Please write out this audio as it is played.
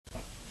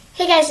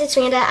Hey guys, it's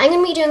Amanda. I'm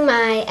going to be doing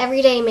my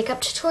everyday makeup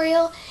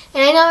tutorial,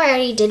 and I know I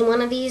already did one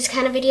of these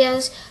kind of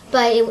videos,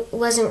 but it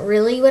wasn't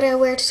really what I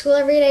wear to school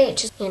every day. It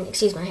just, and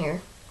excuse my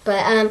hair.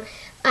 But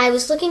I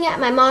was looking at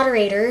my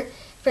moderator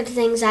for the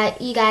things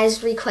that you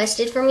guys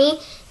requested for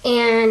me,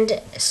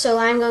 and so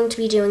I'm going to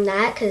be doing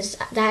that because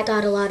that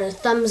got a lot of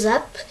thumbs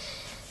up.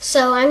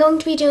 So I'm going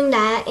to be doing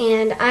that,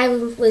 and I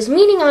was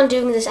meaning on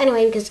doing this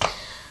anyway because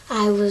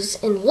I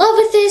was in love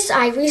with this.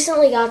 I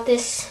recently got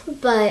this,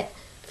 but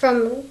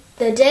from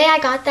the day I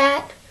got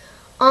that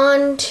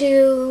on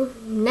to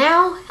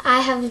now,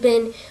 I have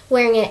been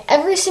wearing it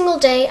every single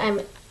day. I'm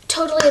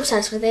totally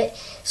obsessed with it,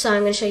 so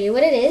I'm going to show you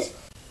what it is.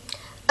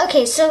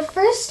 Okay, so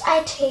first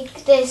I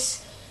take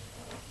this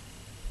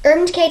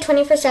Urban Decay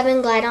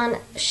 24/7 Glide On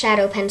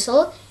Shadow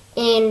Pencil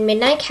in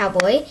Midnight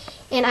Cowboy,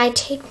 and I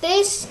take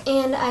this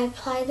and I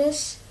apply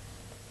this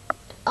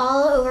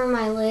all over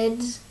my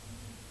lids.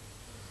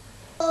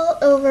 All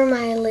over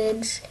my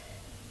lids.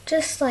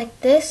 Just like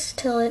this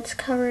till it's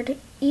covered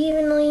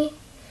evenly.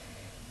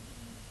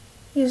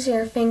 Use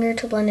your finger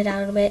to blend it out a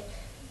little bit.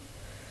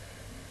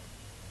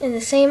 And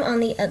the same on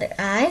the other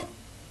eye.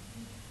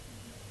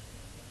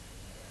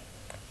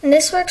 And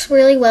this works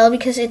really well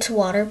because it's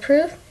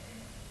waterproof.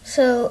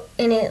 So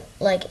in it,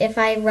 like if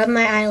I rub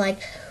my eye,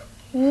 like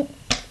will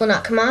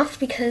not come off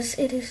because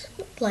it is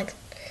like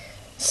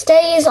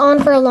stays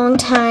on for a long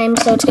time.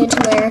 So it's good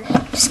to wear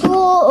to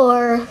school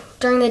or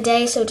during the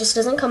day, so it just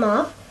doesn't come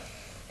off.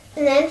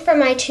 And then for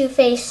my Too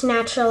Faced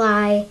Natural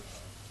Eye,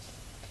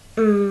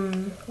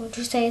 what would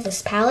you say,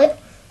 this palette,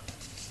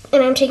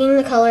 and I'm taking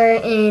the color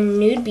in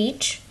Nude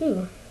Beach.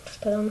 Ooh,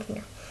 just put it on my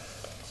finger.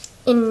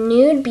 In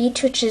Nude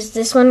Beach, which is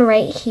this one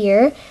right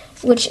here,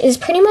 which is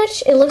pretty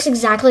much, it looks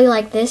exactly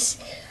like this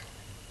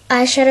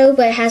eyeshadow,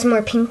 but it has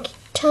more pink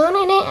tone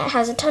in it. It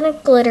has a ton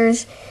of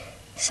glitters.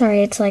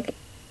 Sorry, it's like,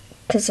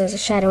 because there's a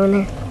shadow in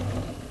there.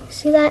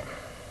 See that?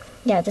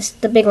 Yeah, this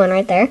the big one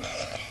right there.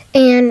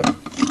 And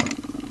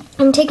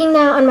I'm taking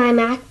that on my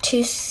MAC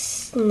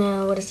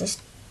what is this?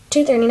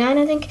 239,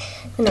 I think.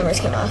 The numbers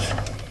came off,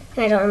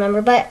 and I don't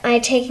remember. But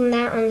I'm taking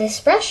that on this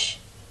brush,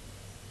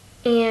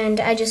 and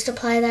I just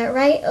apply that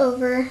right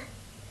over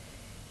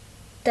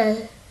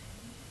the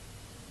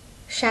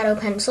shadow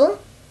pencil,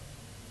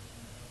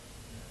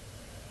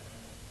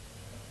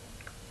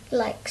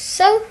 like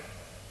so.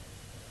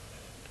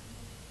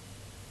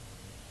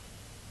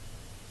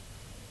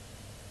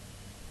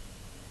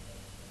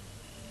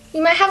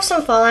 You might have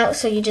some fallout,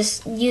 so you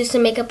just use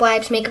some makeup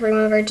wipes, makeup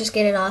remover, just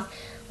get it off,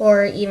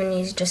 or even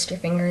use just your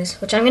fingers,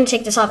 which I'm going to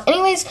take this off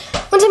anyways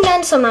once I'm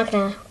done, so I'm not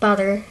going to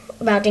bother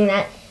about doing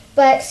that.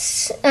 But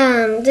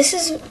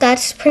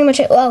that's pretty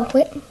much it. Oh,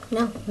 wait,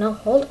 no,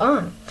 hold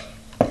on.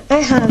 I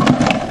have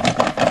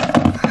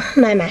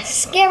my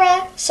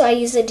mascara, so I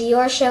use the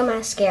Dior Show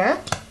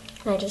mascara,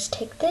 and I just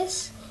take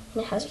this,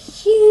 and it has a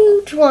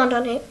huge wand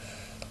on it,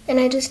 and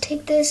I just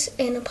take this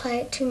and apply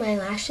it to my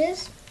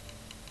lashes.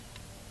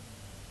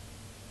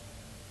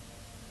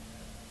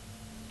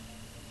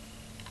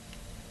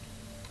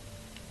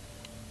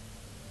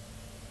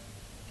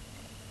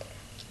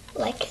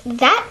 Like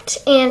that,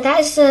 and that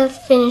is the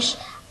finished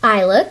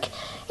eye look.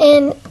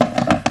 And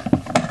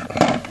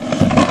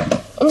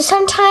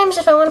sometimes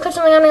if I want to put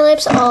something on my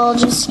lips, I'll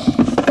just,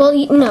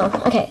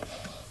 okay.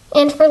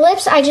 And for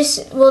lips, I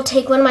just will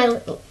take one of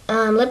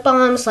my lip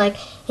balms, like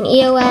an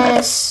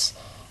EOS,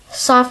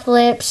 Soft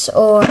Lips,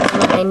 or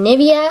my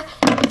Nivea,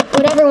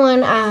 whatever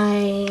one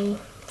I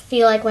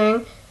feel like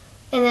wearing,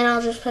 and then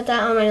I'll just put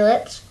that on my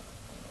lips.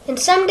 And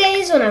some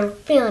days when I'm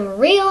feeling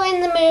real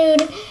in the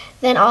mood,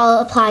 then I'll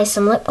apply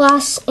some lip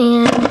gloss,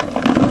 and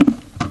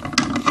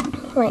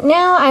right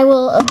now I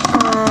will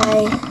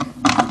apply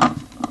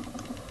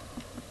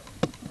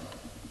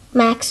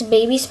MAC's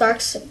Baby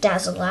Sparks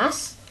Dazzle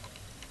Glass,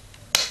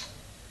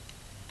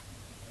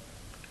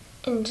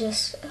 and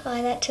just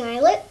apply that to my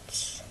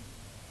lips.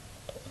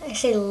 I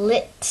say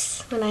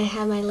lips when I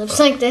have my lips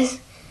like this.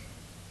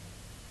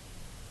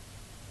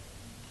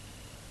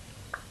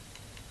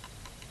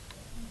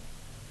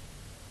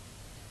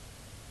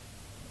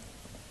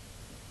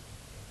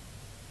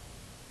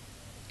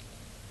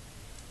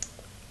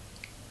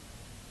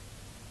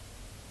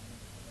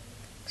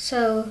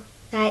 So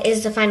that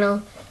is the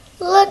final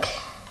look.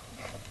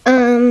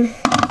 Hope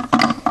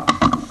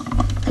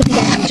you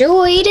guys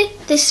enjoyed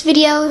this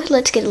video.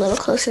 Let's get a little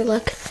closer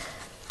look.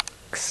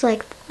 Looks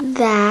like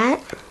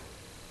that.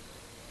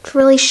 It's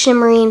really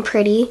shimmery and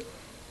pretty.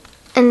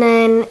 And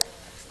then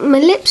my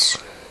lips.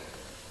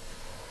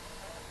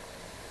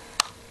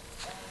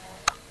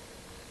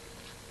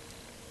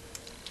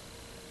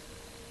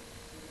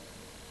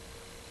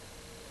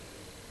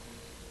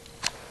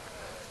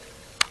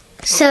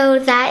 So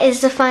that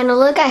is the final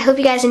look. I hope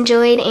you guys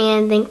enjoyed,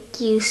 and thank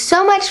you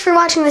so much for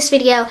watching this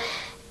video.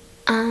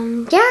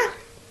 Yeah.